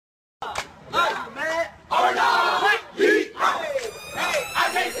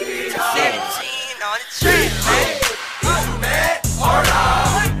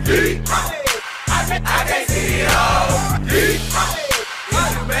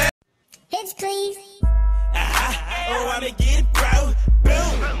mommy get it, bro.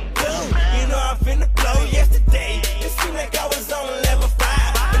 Boom, boom. You know I'm finna blow. Yesterday, it seemed like I was on level 5,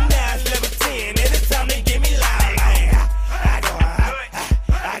 but now it's level 10. Every time they give me loud, like, I go,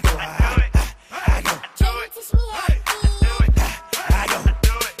 I go, I go. Teach me how to do it. I go,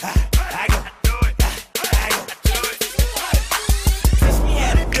 I go, I go. Teach me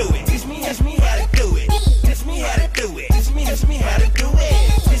how to do it. Teach me how to do it. Teach me how to do it. Teach me how to do it. Teach me how to do it.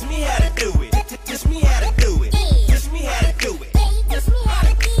 Teach me how to do it. Teach me how to do it. Teach me how to do it. Teach me how to do it.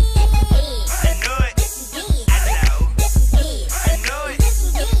 I know it. I know. I know it.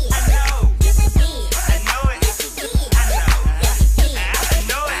 I know. I know it. I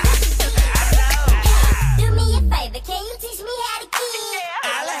know. I know it. Do me a favor, can you teach me how to give?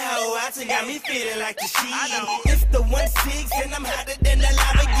 Alahawata got me feeling like the sheet. It's the 1-6 and I'm hotter than the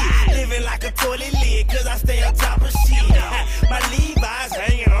lava get. Living like a toilet lid, cause I stay on top of shit. My Levi's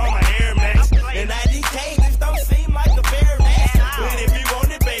hanging on my Air Max. And IDK just don't seem like a fair match. But if you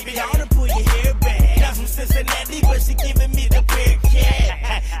want it, baby, I wanna pull your hair back. Got some Cincinnati, but she giving me the bear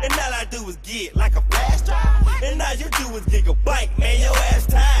cat. And all I do is get like a flash drive. And all you do is dig a bike, man, your ass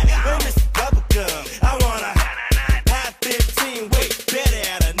tired. I'm Mr. Bubblegum, I wanna high 15, wait, better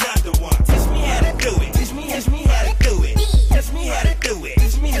at another one. Teach me how to do it. Teach me how to do it. Teach me how to do it.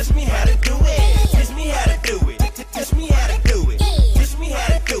 Teach me how to do it. Teach me how to do it. Teach me how to do it. Teach me how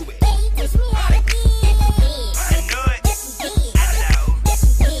to do it. Teach me how to give. I know it. I know.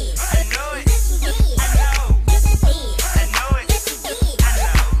 I know it. I know. I know it. I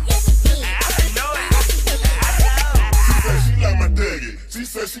know. I know it. She like my daddy. She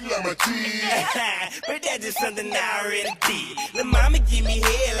said she like my cheese. But that's just something I already did. The mama give me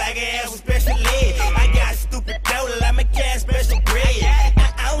head like I have a special ed. I got stupid dough like my cash special bread.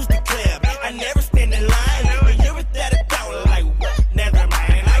 I owns the club. I never stand in line. But you're without a doubt, like what? Never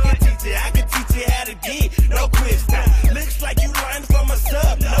mind. I can teach you how to get. No quiz now. Looks like you learned from a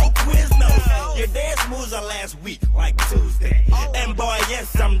sub. No quiz, no. Your dance moves are last week, like Tuesday. And boy,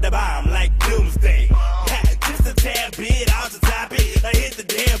 yes, I'm the bomb, like Doomsday. Just a tad bit off the topic. I hit the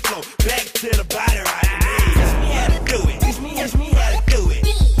damn floor, back to the body right. Teach me how to do it. Teach me how to do it.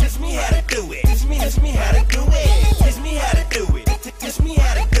 Teach me how to do it. Teach me how to do it. Teach me how to do it. Teach me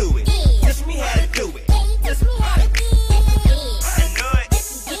how to do it. Teach me how to do it. Teach me how to give. I know it.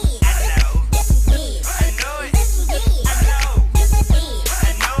 I know. I know it. I know.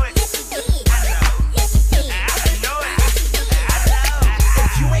 I know it. I know. I know it.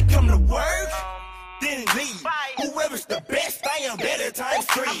 If you ain't come to work, then leave. Whoever's the best, I am better times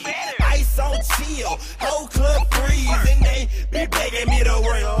 3. Ice on chill, whole club freeze, and they be begging me to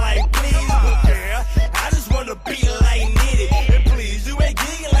work like please. But girl, I just wanna be like Nitty. And please, you ain't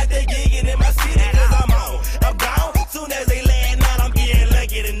gigging like they gigging in my city. Cause I'm on, I'm gone. Soon as they land out, I'm getting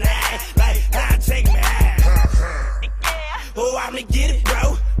lucky tonight. Like, I take me high. Oh, I'ma get it,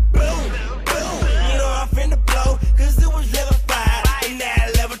 bro. Boom, boom. You know I'm finna blow, cause it was level 5, and now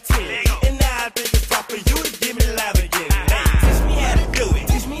level 10. And now I think it's time for you to give me love again. Teach me how to do it.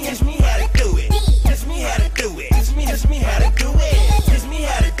 Teach me how to do it. Teach me how to do it. Teach me how to do it. Teach me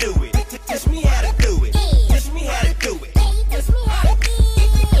how to do it. Teach me how to do it. Teach me how to do it. Teach me how to give.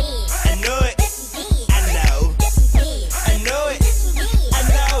 I know it. I know. I know it. I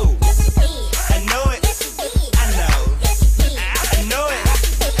know. I know it. I know. I know it.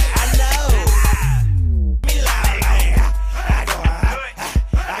 I know. Me loud like I go.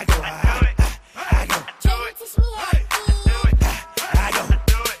 I go. I go. Teach me how to give. I go.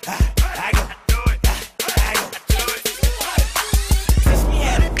 I go. Teach me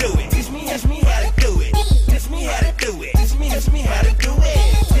how to do it. Teach me how to do it. Teach me how to do it. Teach me how to do it.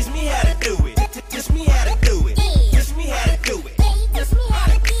 Teach me how to do it. Teach me how to do it. Teach me how to do it. Teach me how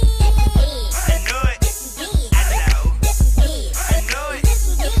to give. I know it. I know. I know it.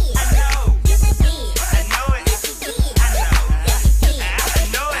 I know. I know it. I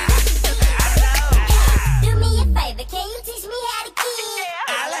know. I know it. Do me a favor, can you teach me how to give?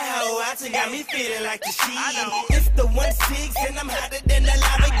 Alahawata got me feeling like the sheet. It's the 1-6 and I'm hotter than the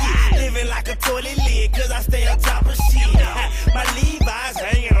lava get. Living like a toilet lid, cause I stay on top of shit. My Levi's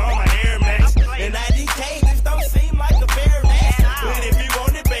hanging on my Air Max. And IDK just don't seem like a fair match. But if you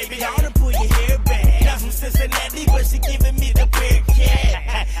want it, baby, I wanna pull your hair back. Got some Cincinnati, but she giving me the bear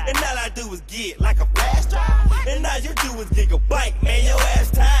cat. And all I do is get like a flash drive. And all you do is dig a bike, man, your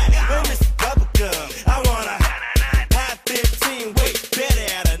ass tired. I'm Mr. Bubblegum, I wanna high 15, wait, better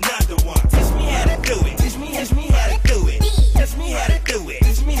at another one. Teach me how to do it. Teach me how to do it. Teach me how to do it.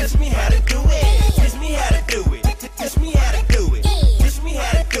 Teach me how to do it. Teach me how to do it. Teach me how to do it. Teach me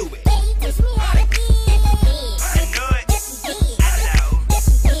how to do it. Teach me how to give. I know it. I know.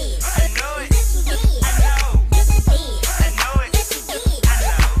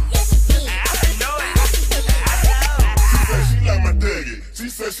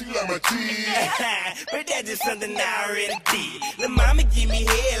 just something I already did. Lil' mama give me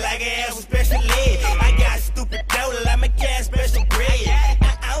head like I ass with special ed. I got stupid dough, I'm a cash special bread.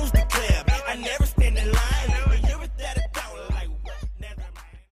 I was the club, I never stand in line. When you're without a dollar, like what? Never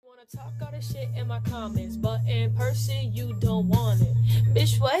mind. Wanna talk all this shit in my comments, but in person you don't want it.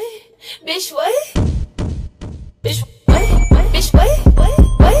 Bitch, what? Bitch, what? Bitch, what? Bitch, what?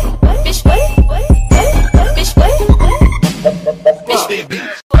 Bitch, what? Bitch, what?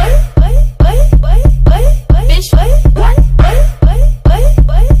 Bitch,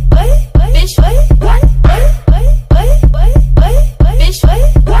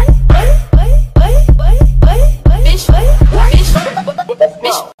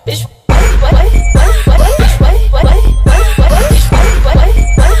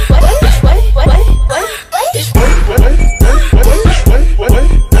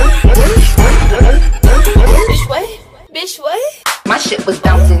 My shit was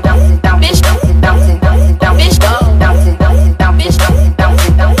bouncing, bouncing, bouncing, bouncing, bouncing, bouncing, bouncing, bouncing, bouncing, bouncing, bouncing,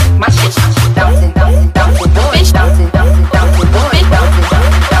 bouncing, bouncing. My shit bouncing, bouncing, bouncing, boys, bouncing, bouncing, bouncing, boys, bouncing,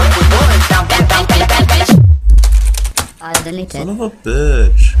 bouncing, bouncing, boys, bouncing, bouncing, bouncing. Deleted. Son of a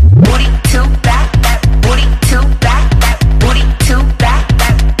bitch. Booty to back, booty to back, booty to back,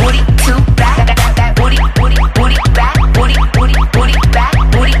 booty to back, booty, booty, booty back, booty, booty, booty back,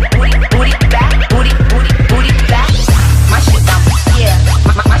 booty, booty, booty back, booty, booty, booty back. My shit bouncing, yeah.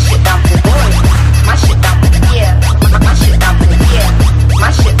 My shit bouncing, boy. My shit bouncing, yeah. My shit bouncing, yeah. My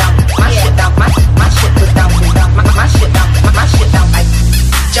shit bouncing, my shit bouncing, my shit was bouncing, my shit bouncing, my shit bouncing.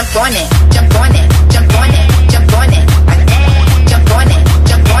 Jump on it, jump on it, jump on it, jump on it, jump on it.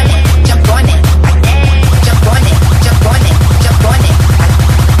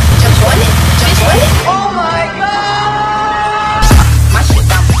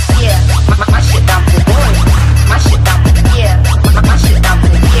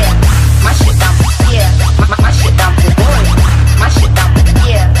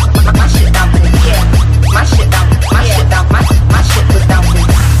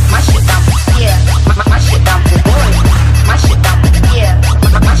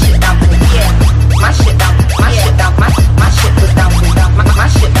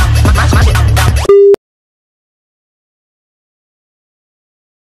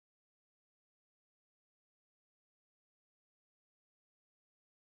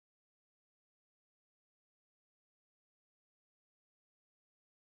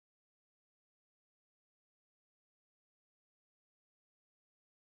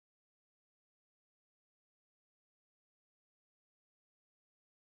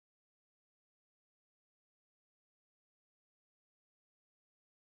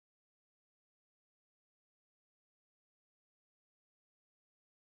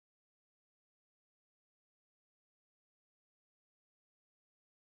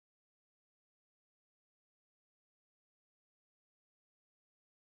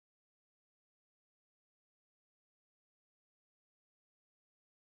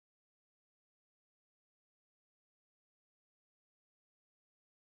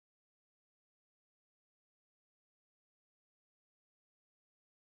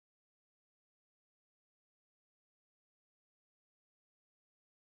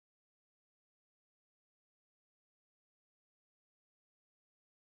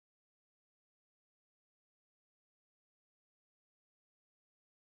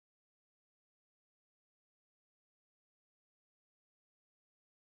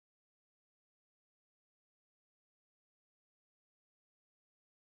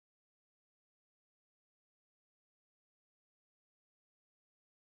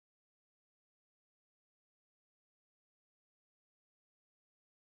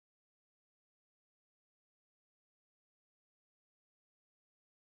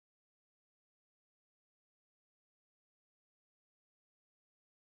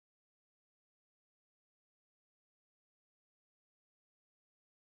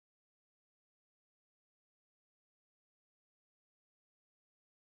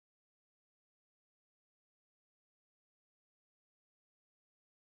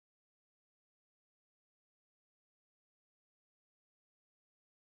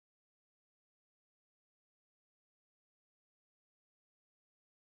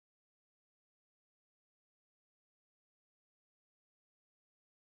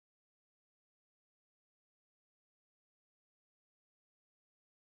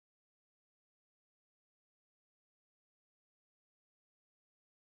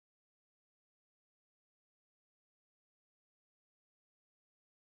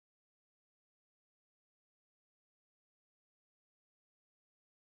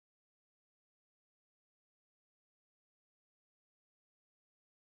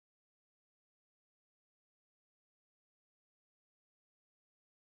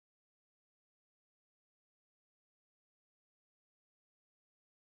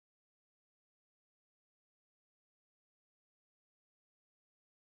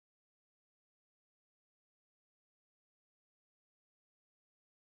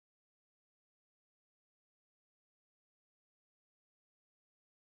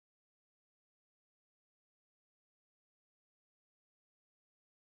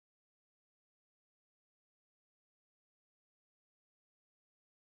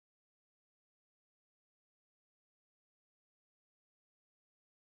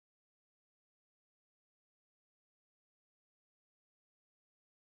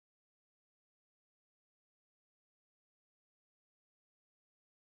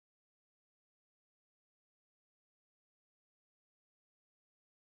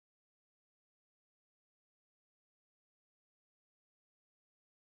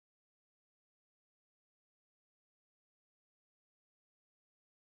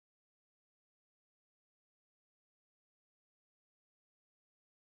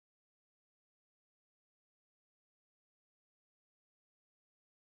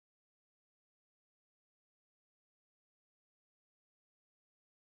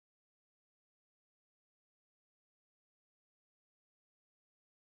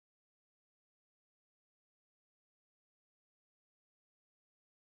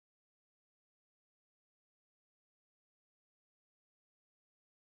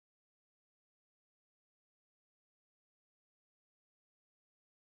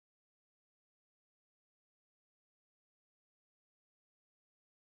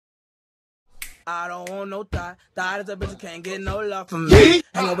 I don't want no thought. Thought is a bitch who can't get no love from me.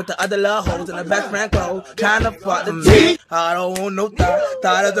 Hanging with the other love hoes in the best friend clothes. Trying to fuck the me. I don't want no thought.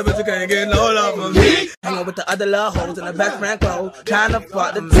 Thought is a bitch who can't get no love from me. Hanging with the other love hoes in the best friend clothes. Trying to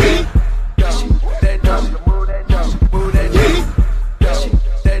fuck the me.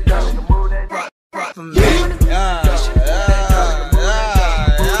 From me.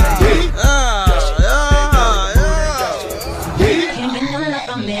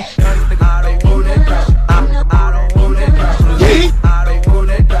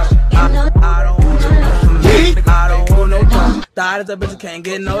 Thought is a bitch who can't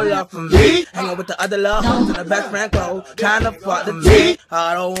get no love from me. Hanging with the other love hoes in the best friend clothes. Trying to fuck the me.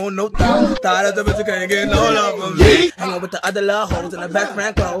 I don't want no thought. Thought is a bitch who can't get no love from me. Hanging with the other love hoes in the best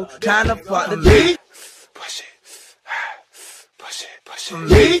friend clothes. Trying to fuck the me. Push it,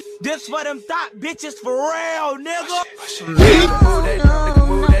 me. This for them thought bitches for real, nigga. Me.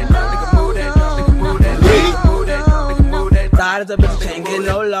 Thought is a bitch who can't get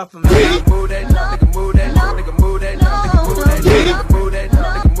no love from me.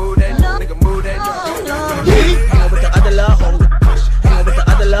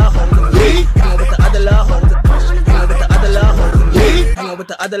 With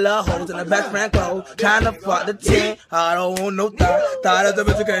the other love hoes in the best friend clothes, trying to fuck the team. I don't want no thought. Thought that the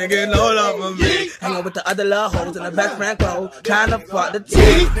bitch can't get no love from me. Hanging with the other love hoes in the best friend clothes, trying to fuck the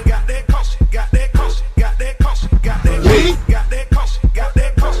team. Got that caution, got that caution, got that caution, got that caution, got that caution, got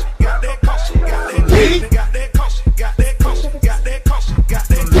that caution, got that caution, got that caution, got that caution, got that caution, got that caution, got that caution, got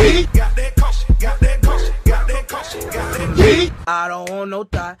that caution, got that caution, got that caution, got that caution. I don't want no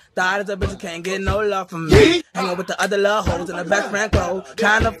thought. Thought is a bitch who can't get no love from me. Hanging with the other love hoes in the best friend clothes,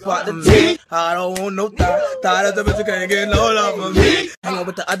 trying to fuck the team. I don't want no thought. Thought is a bitch who can't get no love from me. Hanging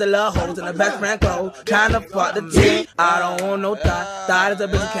with the other love hoes in the best friend clothes, trying to fuck the team. I don't want no thought. Thought is a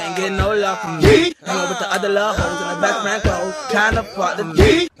bitch who can't get no love from me. Hanging with the other love hoes in the best friend clothes, trying to fuck the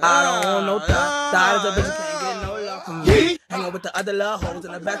team. I don't want no thought. Thought is a bitch who can't get no love from me. Hanging with the other love hoes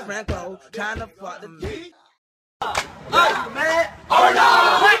in the best friend clothes, trying to fuck the team. Man, or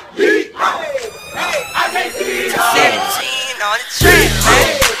not, hey, I can't see it all. 17 on the track,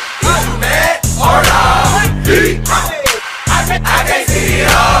 Man, or not, I can't see it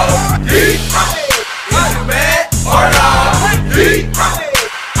all. Man, or not,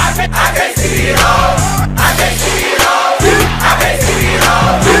 I can't see it all. I can't see it all. I can't see it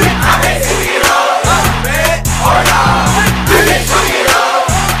all. I can't see it all. Man, or not, I can't see it all.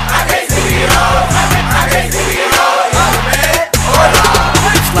 I can't see it all. I can't see it all.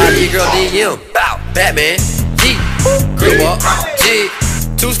 Slide your girl DM, bow, Batman, G, grip walk, G,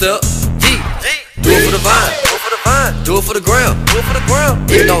 two-step, G, do it for the vine, do it for the ground,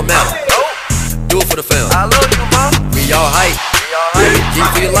 it don't matter, do it for the fam. I love you, mom. We all hype, G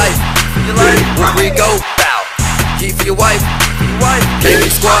for your life, when we go, bow, G for your wife, can't we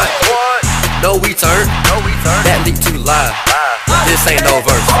squad, no we turn, that leap too live, this ain't no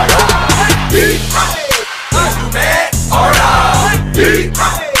verse. Man, or not,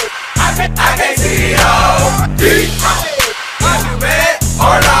 I can't see it all. Man,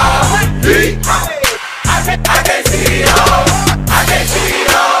 or not, I can't see it all. I can't see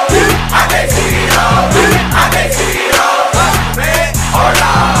it all. I can't see it all. I can't see it all. Man, or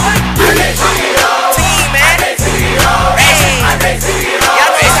not, I can't see it all. team, man. I can't see it all. I can't see it all.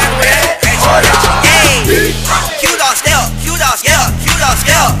 Y'all know exactly what that is. Hey, Q-Dog step, Q-Dog step, Q-Dog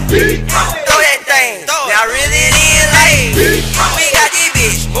step. Throw that thing. Y'all really didn't like. We got this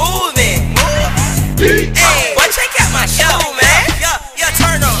bitch moving. Hey, boy, check out my show, man. Yeah,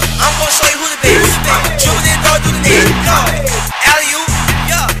 turn on. I'm gonna show you who the bitch. Dribble this, throw through the net. Alley-oop.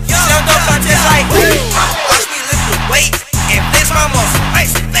 Slam dunk contest like. Watch me lift the weight and flex my muscle.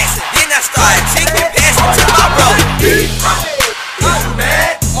 Then I start taking passes to my brother.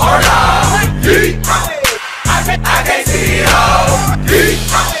 Man, or not, I can't see it all.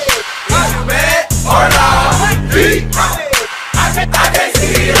 Man, or not, I can't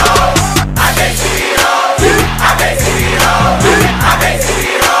see it all. I can't see it all. I can't see it all. I can't see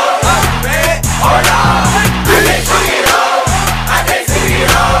it all. Man, or not, I can't see it all. I can't see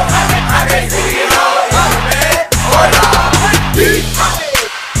it all. I can't see it all. Man, or not.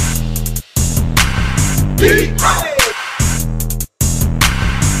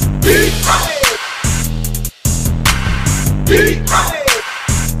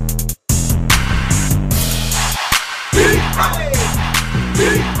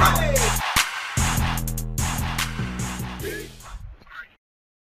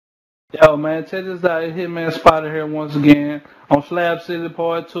 Yo, man, check this out. It's Hitman Spider here once again on Slab City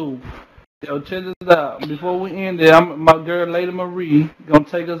Part 2. Yo, check this out. Before we end it, my girl Lady Marie gonna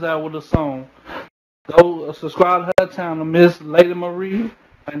take us out with a song. Go subscribe to her channel, Miss Lady Marie.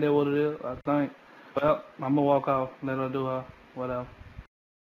 I think that's what it is, I think. Well, I'm gonna walk off, let her do her, whatever.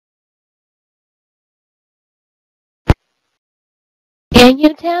 Can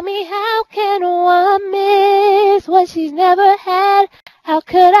you tell me how can one miss what she's never had? How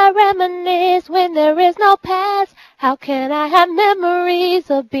could I reminisce when there is no past? How can I have memories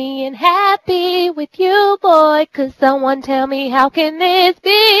of being happy with you, boy? Could someone tell me how can this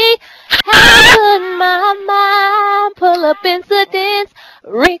be? How could my mind pull up incidents,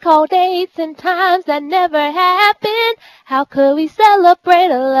 recall dates and times that never happened? How could we celebrate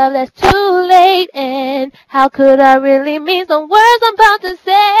a love that's too late? And how could I really mean some words I'm about to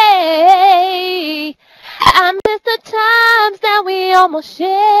say? I miss the times that we almost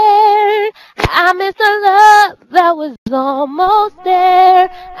shared. I miss the love that was almost there.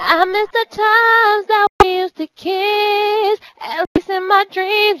 I miss the times that we used to kiss. At least in my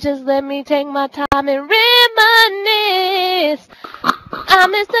dreams, just let me take my time and reminisce. I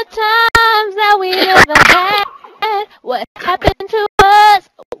miss the times that we never had. What happened to us?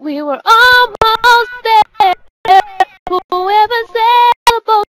 We were almost there. Whoever said we're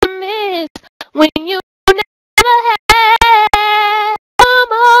supposed to miss when you never had,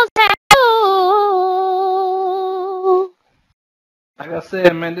 almost had you. Like I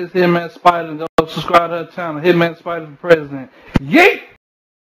said, man, this Hitman Spider. Go subscribe to her channel. Hitman Spider for President. Yeet!